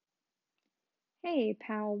Hey,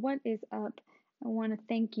 pal, what is up? I want to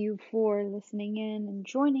thank you for listening in and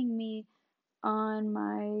joining me on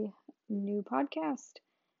my new podcast.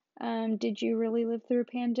 Did you really live through a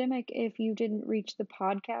pandemic if you didn't reach the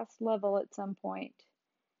podcast level at some point?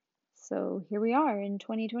 So here we are in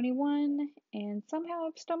 2021, and somehow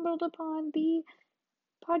I've stumbled upon the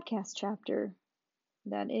podcast chapter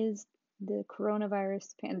that is the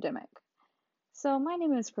coronavirus pandemic. So my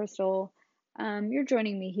name is Krystal. You're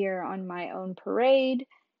joining me here on my own parade.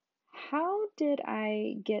 How did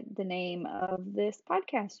I get the name of this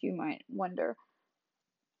podcast, you might wonder?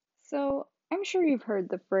 So, I'm sure you've heard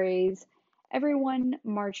the phrase, everyone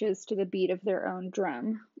marches to the beat of their own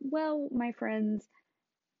drum. Well, my friends,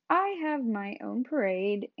 I have my own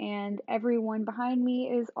parade, and everyone behind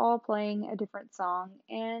me is all playing a different song,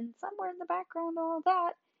 and somewhere in the background, of all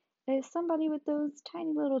that is somebody with those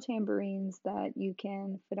tiny little tambourines that you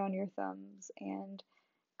can fit on your thumbs and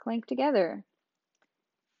clank together.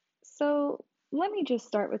 So, let me just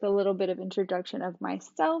start with a little bit of introduction of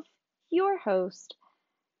myself, your host.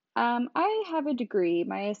 I have a degree,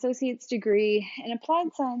 my associate's degree in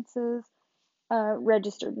applied sciences,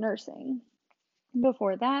 registered nursing.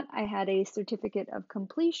 Before that, I had a certificate of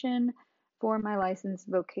completion for my licensed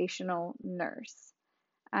vocational nurse.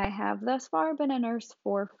 I have thus far been a nurse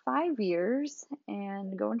for 5 years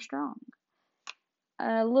and going strong.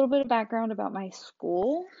 A little bit of background about my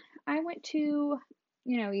school. I went to,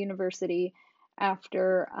 university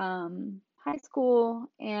after high school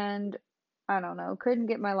and I don't know, couldn't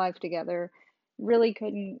get my life together. Really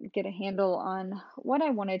couldn't get a handle on what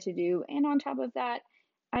I wanted to do. And on top of that,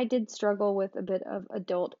 I did struggle with a bit of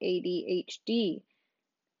adult ADHD,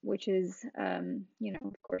 which is,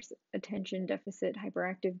 of course, attention deficit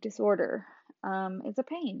hyperactive disorder. It's a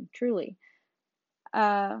pain, truly.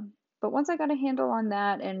 Uh, but once I got a handle on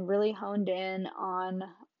that and really honed in on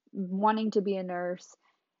wanting to be a nurse,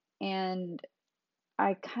 and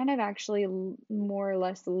I kind of actually more or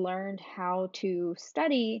less learned how to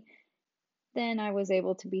study, then I was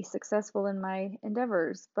able to be successful in my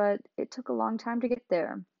endeavors. But it took a long time to get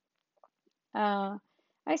there. Uh,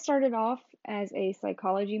 I started off as a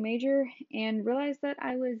psychology major and realized that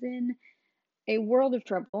I was in a world of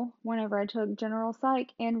trouble whenever I took general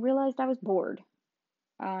psych and realized I was bored.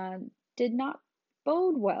 uh, did not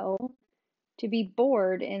bode well to be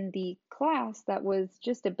bored in the class that was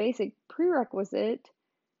just a basic prerequisite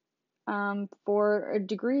for a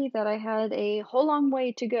degree that I had a whole long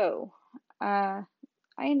way to go. Uh,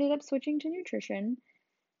 I ended up switching to nutrition.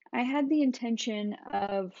 I had the intention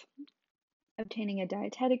of obtaining a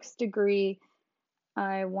dietetics degree.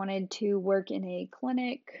 I wanted to work in a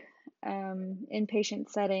clinic, inpatient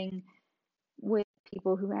setting with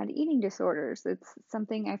people who had eating disorders. It's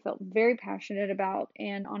something I felt very passionate about,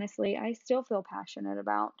 and honestly, I still feel passionate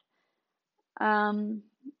about. Um,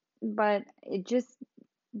 but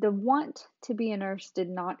the want to be a nurse did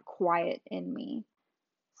not quiet in me.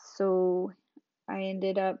 So I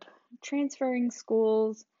ended up transferring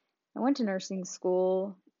schools. I went to nursing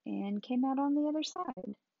school and came out on the other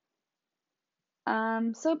side.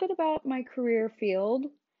 So a bit about my career field.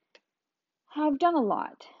 I've done a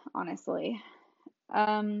lot, honestly.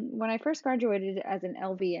 When I first graduated as an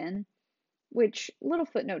LVN, which, little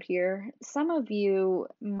footnote here, some of you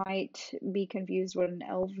might be confused what an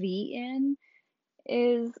LVN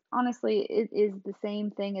is. Honestly, it is the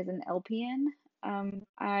same thing as an LPN.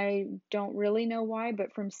 I don't really know why,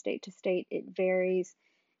 but from state to state it varies.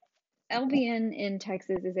 LVN in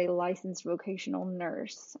Texas is a licensed vocational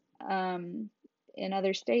nurse. In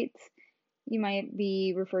other states, you might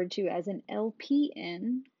be referred to as an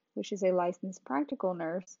LPN, which is a licensed practical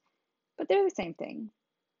nurse, but they're the same thing.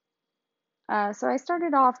 So I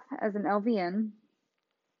started off as an LVN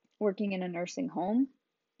working in a nursing home.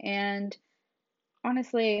 And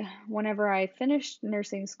honestly, whenever I finished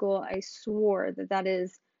nursing school, I swore that that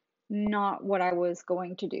is not what I was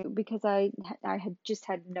going to do because I had just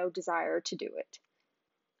had no desire to do it.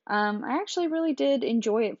 I actually really did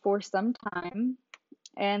enjoy it for some time,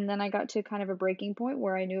 and then I got to kind of a breaking point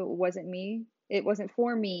where I knew it wasn't me. It wasn't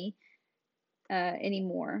for me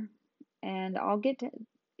anymore, and I'll get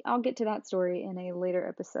to that story in a later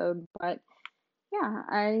episode. But yeah,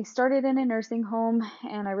 I started in a nursing home,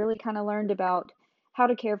 and I really kind of learned about how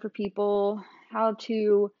to care for people, how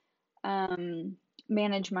to um,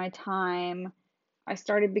 manage my time. I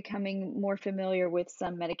started becoming more familiar with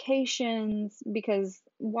some medications because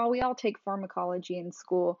while we all take pharmacology in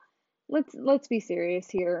school, let's be serious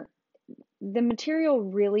here. The material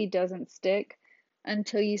really doesn't stick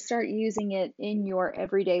until you start using it in your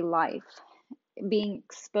everyday life, being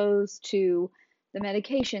exposed to the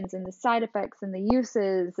medications and the side effects and the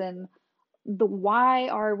uses and the why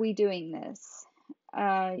are we doing this?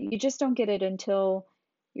 You just don't get it until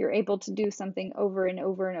you're able to do something over and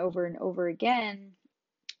over and over and over again.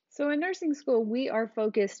 So in nursing school, we are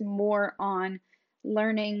focused more on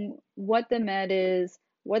learning what the med is,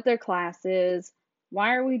 what their class is,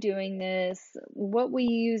 why are we doing this, what we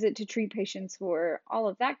use it to treat patients for, all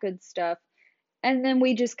of that good stuff. And then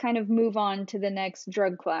we just kind of move on to the next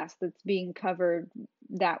drug class that's being covered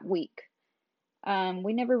that week.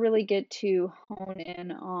 We never really get to hone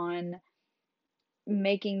in on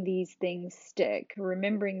making these things stick,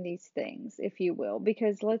 remembering these things, if you will,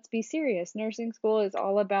 because let's be serious, nursing school is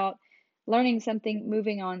all about learning something,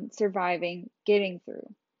 moving on, surviving, getting through.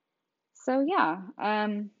 So, yeah,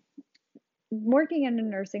 working in a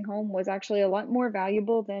nursing home was actually a lot more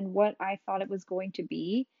valuable than what I thought it was going to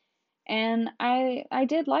be. And I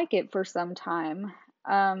did like it for some time.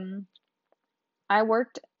 Um, I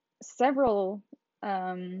worked several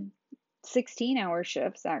 16-hour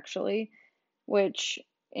shifts actually, which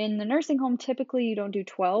in the nursing home, typically you don't do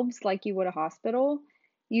 12s like you would a hospital.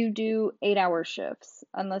 You do 8-hour shifts,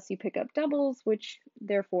 unless you pick up doubles, which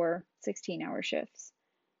therefore 16-hour shifts.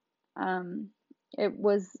 Um, it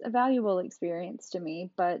was a valuable experience to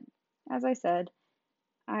me, but as I said,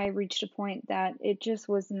 I reached a point that it just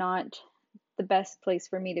was not the best place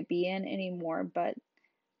for me to be in anymore, but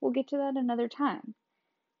we'll get to that another time.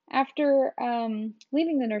 After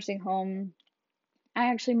leaving the nursing home,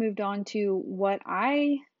 I actually moved on to what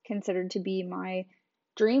I considered to be my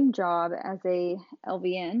dream job as a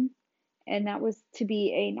LVN, and that was to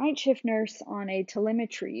be a night shift nurse on a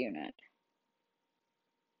telemetry unit.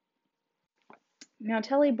 Now,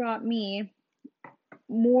 tele brought me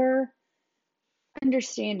more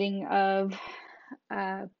understanding of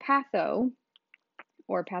patho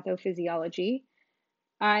or pathophysiology.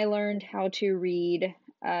 I learned how to read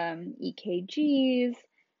EKGs.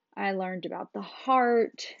 I learned about the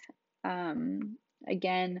heart.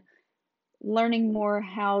 Again, learning more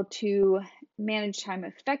how to manage time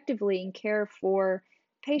effectively and care for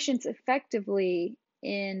patients effectively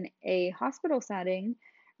in a hospital setting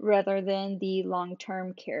rather than the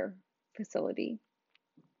long-term care facility.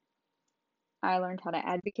 I learned how to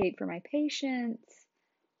advocate for my patients,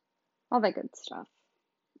 all that good stuff.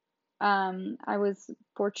 I was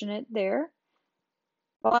fortunate there.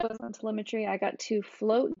 While I was on telemetry, I got to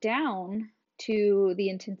float down to the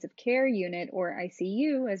intensive care unit, or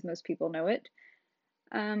ICU, as most people know it,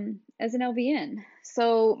 as an LVN.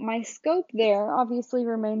 So my scope there obviously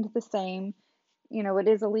remained the same. You know, it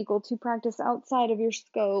is illegal to practice outside of your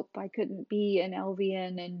scope. I couldn't be an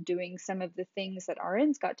LVN and doing some of the things that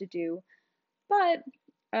RNs got to do, but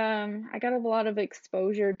I got a lot of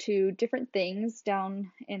exposure to different things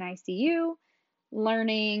down in ICU,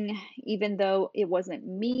 learning, even though it wasn't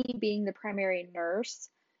me being the primary nurse,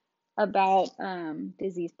 about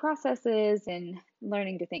disease processes and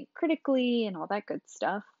learning to think critically and all that good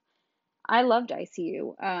stuff. I loved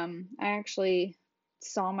ICU. I actually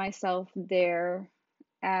saw myself there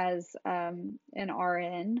as an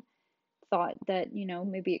RN, thought that, you know,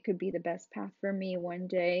 maybe it could be the best path for me one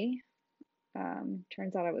day.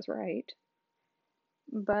 Turns out I was right.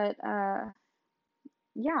 But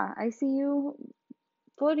yeah, ICU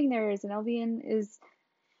floating there as an LVN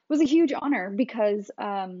was a huge honor because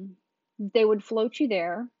they would float you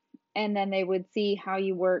there, and then they would see how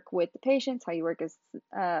you work with the patients, how you work as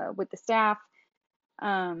with the staff,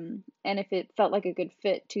 and if it felt like a good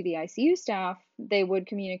fit to the ICU staff, they would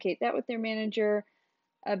communicate that with their manager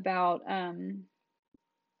about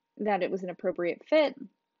that it was an appropriate fit,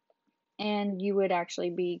 and you would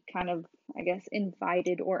actually be kind of, I guess,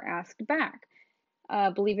 invited or asked back.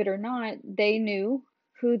 Believe it or not, they knew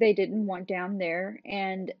who they didn't want down there,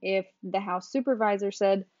 and if the house supervisor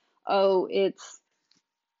said, "Oh, it's,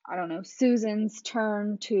 I don't know, Susan's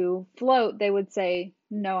turn to float," they would say,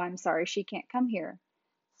 "No, I'm sorry, she can't come here."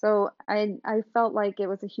 So I felt like it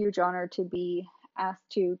was a huge honor to be asked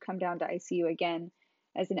to come down to ICU again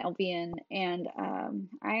as an LVN, and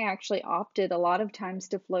I actually opted a lot of times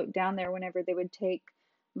to float down there whenever they would take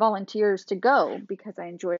volunteers to go because I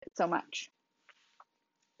enjoyed it so much.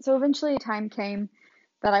 So eventually a time came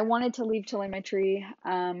that I wanted to leave telemetry.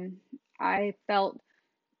 I felt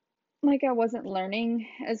like I wasn't learning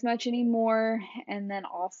as much anymore, and then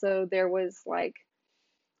also there was like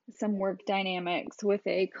some work dynamics with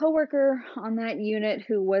a coworker on that unit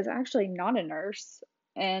who was actually not a nurse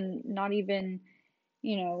and not even,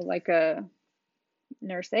 you know, like a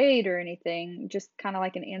nurse aide or anything, just kind of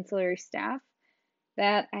like an ancillary staff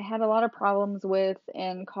that I had a lot of problems with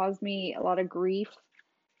and caused me a lot of grief.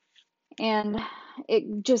 And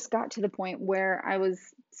it just got to the point where I was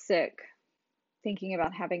sick thinking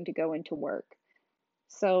about having to go into work.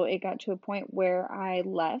 So it got to a point where I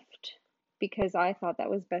left because I thought that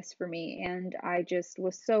was best for me, and I just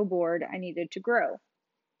was so bored I needed to grow.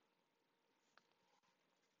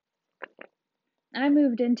 I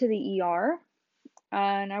moved into the ER,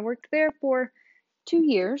 and I worked there for 2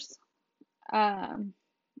 years. Um,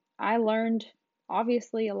 I learned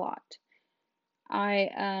obviously a lot. I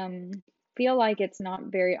feel like it's not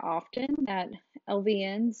very often that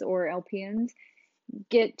LVNs or LPNs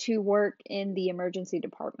get to work in the emergency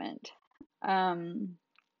department. Um,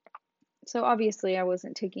 so obviously, I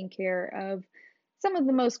wasn't taking care of some of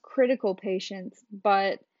the most critical patients,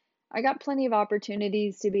 but I got plenty of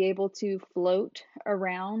opportunities to be able to float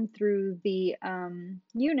around through the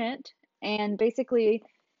unit. And basically,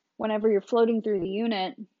 whenever you're floating through the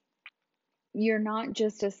unit, you're not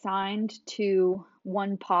just assigned to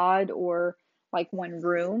one pod or like one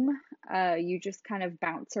room. You just kind of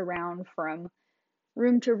bounce around from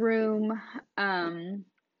room to room,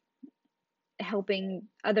 helping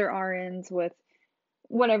other RNs with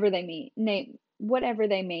whatever they may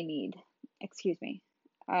need. Excuse me.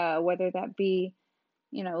 Whether that be,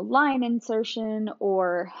 line insertion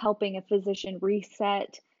or helping a physician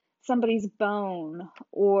reset somebody's bone,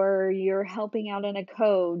 or you're helping out in a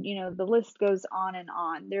code, the list goes on and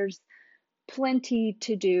on. There's plenty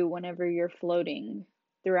to do whenever you're floating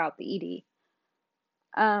throughout the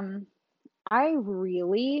ED. I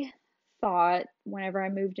really thought whenever I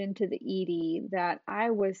moved into the ED that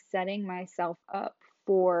I was setting myself up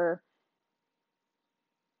for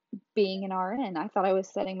being an RN. I thought I was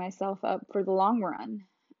setting myself up for the long run.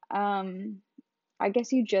 Um, I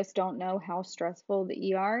guess you just don't know how stressful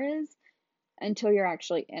the ER is until you're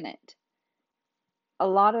actually in it. A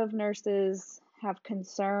lot of nurses have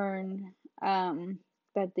concern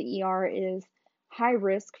that the ER is high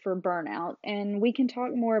risk for burnout, and we can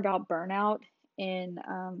talk more about burnout in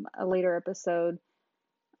a later episode.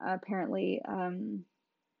 Apparently,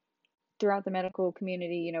 throughout the medical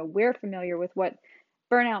community, we're familiar with what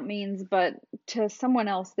burnout means, but to someone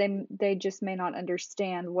else, they just may not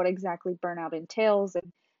understand what exactly burnout entails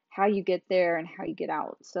and how you get there and how you get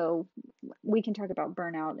out. So we can talk about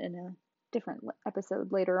burnout in a different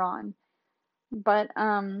episode later on. But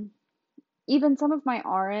even some of my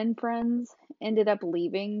RN friends ended up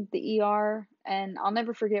leaving the ER, and I'll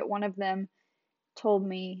never forget one of them told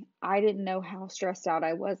me I didn't know how stressed out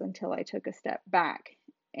I was until I took a step back.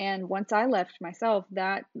 And once I left myself,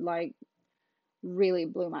 that like really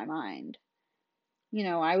blew my mind.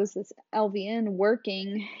 I was this LVN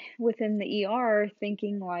working within the ER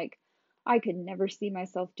thinking like I could never see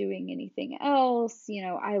myself doing anything else.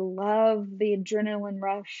 I love the adrenaline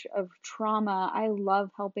rush of trauma. I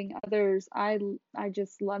love helping others. I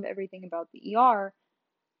just love everything about the ER,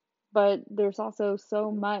 but there's also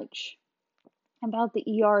so much about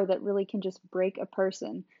the ER that really can just break a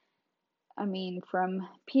person. I mean, from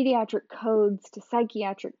pediatric codes to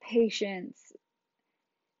psychiatric patients,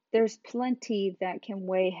 there's plenty that can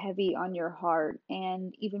weigh heavy on your heart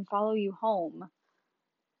and even follow you home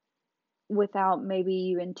without maybe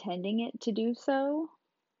you intending it to do so,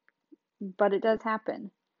 but it does happen.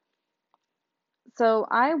 So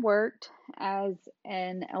I worked as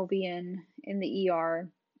an LVN in the ER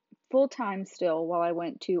full time still while I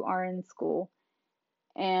went to RN school,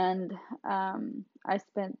 and I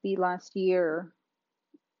spent the last year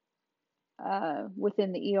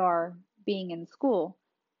within the ER being in school.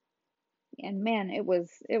 And man, it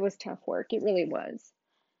was tough work. It really was.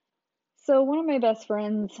 So one of my best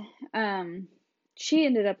friends, she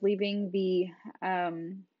ended up leaving the,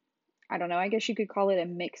 I don't know, I guess you could call it a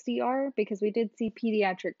mixed ER because we did see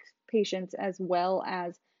pediatric patients as well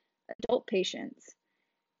as adult patients.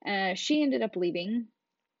 She ended up leaving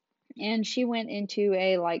and she went into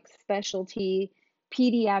a like specialty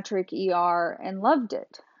pediatric ER and loved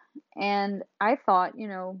it. And I thought,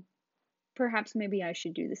 perhaps maybe I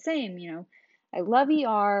should do the same. I love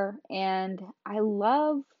ER and I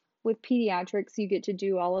love with pediatrics, you get to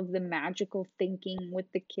do all of the magical thinking with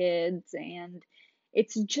the kids, and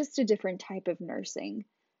it's just a different type of nursing.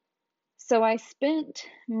 So I spent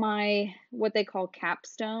my what they call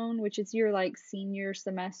capstone, which is your like senior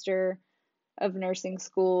semester of nursing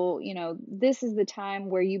school. This is the time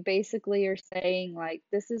where you basically are saying, like,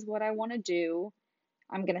 this is what I want to do.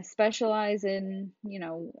 I'm going to specialize in,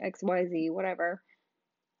 XYZ, whatever.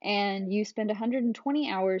 And you spend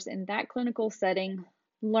 120 hours in that clinical setting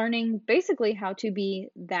learning basically how to be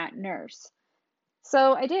that nurse.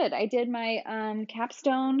 So I did. I did my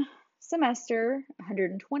capstone semester,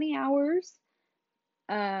 120 hours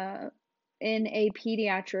uh, in a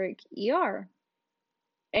pediatric ER.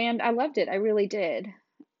 And I loved it. I really did.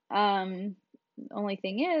 Um, Only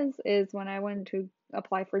thing is when I went to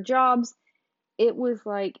apply for jobs, it was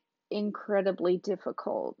like incredibly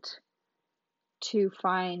difficult to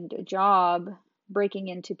find a job breaking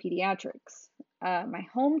into pediatrics. My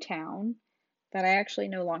hometown, that I actually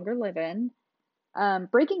no longer live in,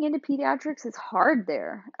 breaking into pediatrics is hard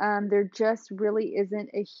there. There just really isn't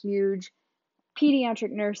a huge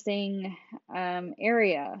pediatric nursing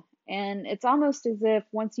area. And it's almost as if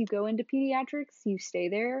once you go into pediatrics, you stay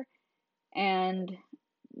there and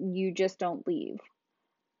you just don't leave.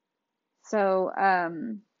 So,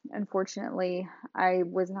 unfortunately, I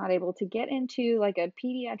was not able to get into like a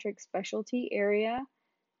pediatric specialty area.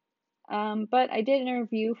 But I did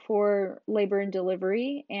interview for labor and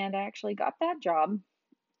delivery, and I actually got that job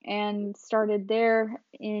and started there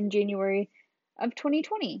in January of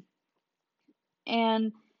 2020.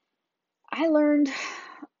 And I learned,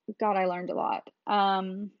 God, I learned a lot.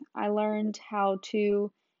 I learned how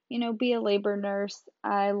to, be a labor nurse.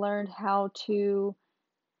 I learned how to,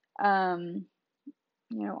 um,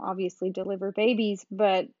 obviously deliver babies,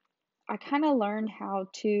 but I kind of learned how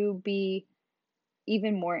to be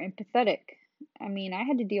even more empathetic. I mean, I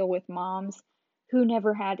had to deal with moms who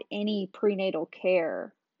never had any prenatal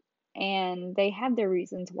care, and they had their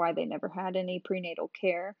reasons why they never had any prenatal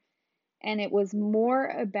care. And it was more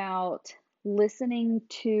about listening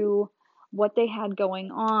to what they had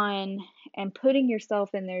going on and putting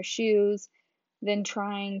yourself in their shoes than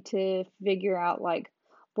trying to figure out, like,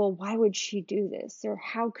 well, why would she do this? Or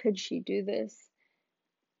how could she do this?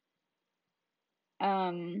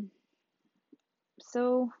 Um,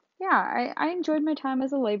 so yeah, I enjoyed my time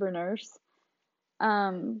as a labor nurse.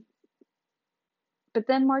 Um, but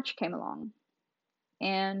then March came along,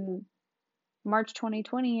 and March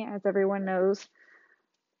 2020, as everyone knows,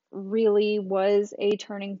 really was a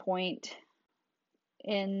turning point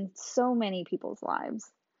in so many people's lives.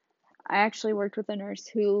 I actually worked with a nurse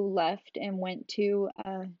who left and went to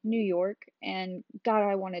New York, and God,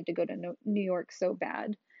 I wanted to go to New York so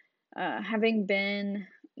bad. Having been,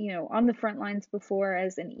 on the front lines before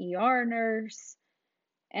as an ER nurse,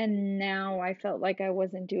 and now I felt like I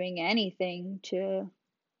wasn't doing anything to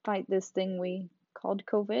fight this thing we called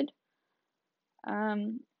COVID.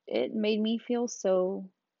 It made me feel so,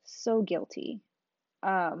 so guilty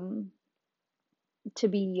um, to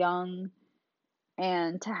be young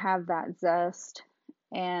and to have that zest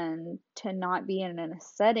and to not be in a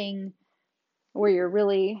setting where you're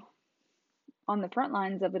really on the front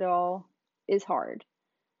lines of it all is hard.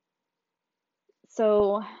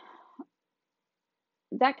 So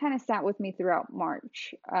that kind of sat with me throughout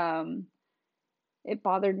March. It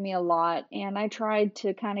bothered me a lot, and I tried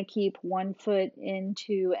to kind of keep one foot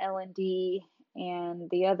into L&D and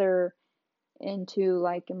the other into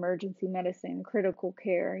like emergency medicine, critical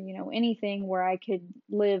care, anything where I could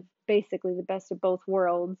live basically the best of both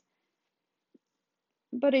worlds,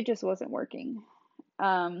 but it just wasn't working.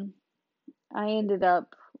 Um, I ended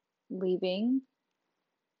up leaving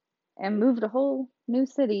and moved a whole new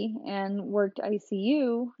city and worked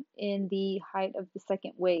ICU in the height of the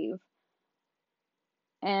second wave.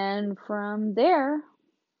 And from there,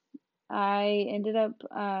 I ended up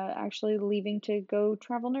actually leaving to go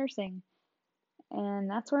travel nursing. And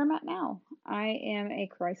that's where I'm at now. I am a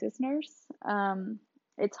crisis nurse.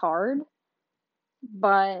 It's hard,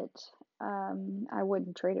 but I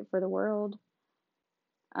wouldn't trade it for the world.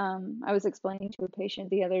 I was explaining to a patient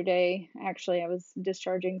the other day, actually, I was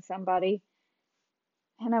discharging somebody,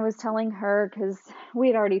 and I was telling her because we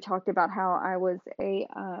had already talked about how I was a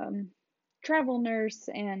travel nurse,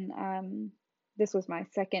 and this was my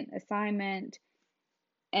second assignment,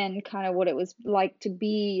 and kind of what it was like to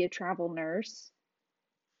be a travel nurse.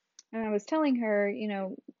 And I was telling her,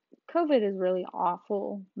 COVID is really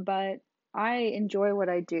awful, but I enjoy what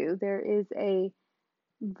I do. There is a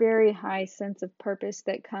very high sense of purpose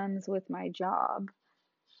that comes with my job.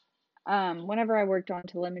 Whenever I worked on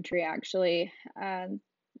telemetry, actually,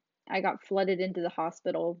 I got flooded into the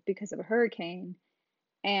hospital because of a hurricane.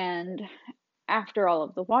 And after all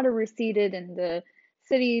of the water receded and the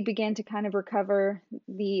city began to kind of recover,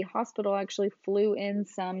 the hospital actually flew in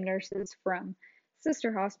some nurses from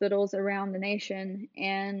sister hospitals around the nation.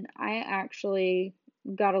 And I actually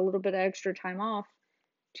got a little bit of extra time off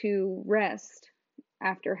to rest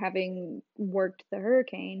after having worked the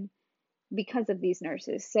hurricane because of these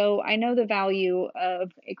nurses. So I know the value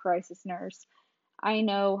of a crisis nurse. I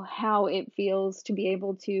know how it feels to be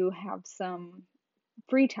able to have some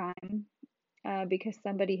free time because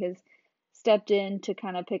somebody has stepped in to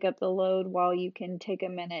kind of pick up the load while you can take a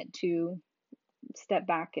minute to step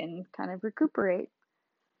back and kind of recuperate.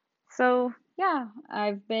 So, yeah,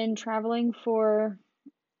 I've been traveling for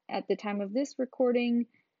at the time of this recording,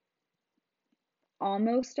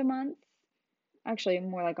 almost a month, actually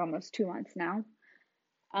more like almost 2 months now.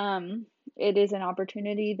 It is an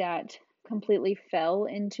opportunity that completely fell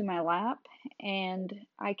into my lap, and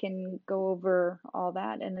I can go over all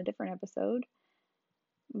that in a different episode.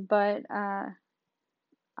 But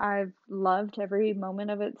I've loved every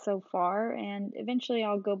moment of it so far, and eventually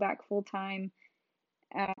I'll go back full time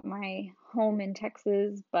at my home in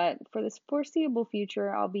Texas. But for this foreseeable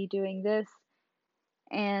future, I'll be doing this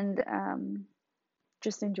and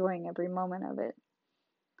just enjoying every moment of it.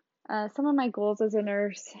 Some of my goals as a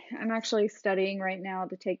nurse, I'm actually studying right now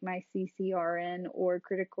to take my CCRN or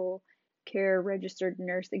critical care registered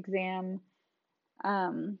nurse exam.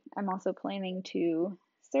 I'm also planning to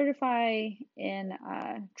certify in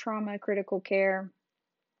trauma critical care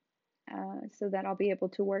so that I'll be able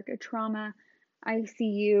to work a trauma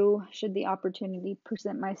ICU should the opportunity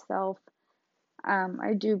present myself.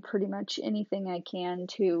 I do pretty much anything I can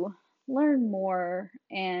to learn more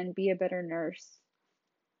and be a better nurse.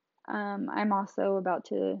 I'm also about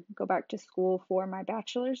to go back to school for my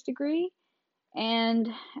bachelor's degree, and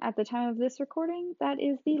at the time of this recording, that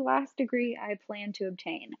is the last degree I plan to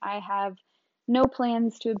obtain. I have no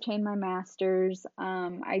plans to obtain my master's.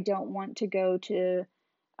 I don't want to go to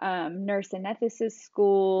nurse anesthetist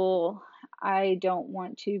school. I don't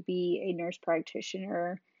want to be a nurse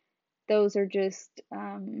practitioner. Those are just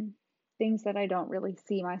things that I don't really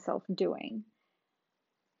see myself doing.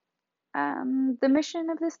 The mission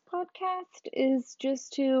of this podcast is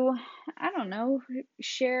just to, I don't know,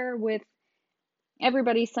 share with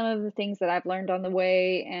everybody some of the things that I've learned on the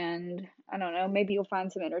way, and I don't know, maybe you'll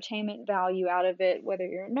find some entertainment value out of it, whether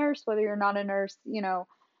you're a nurse, whether you're not a nurse.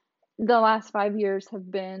 The last 5 years have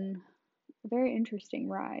been a very interesting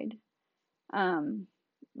ride.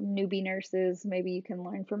 Newbie nurses, maybe you can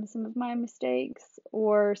learn from some of my mistakes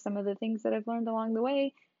or some of the things that I've learned along the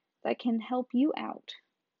way that can help you out.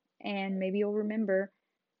 And maybe you'll remember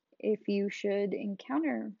if you should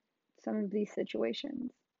encounter some of these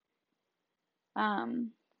situations.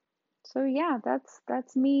 Um, so yeah,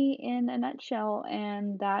 that's me in a nutshell,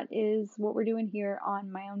 and that is what we're doing here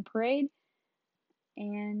on My Own Parade.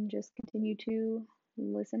 And just continue to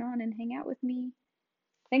listen on and hang out with me.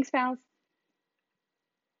 Thanks, pals.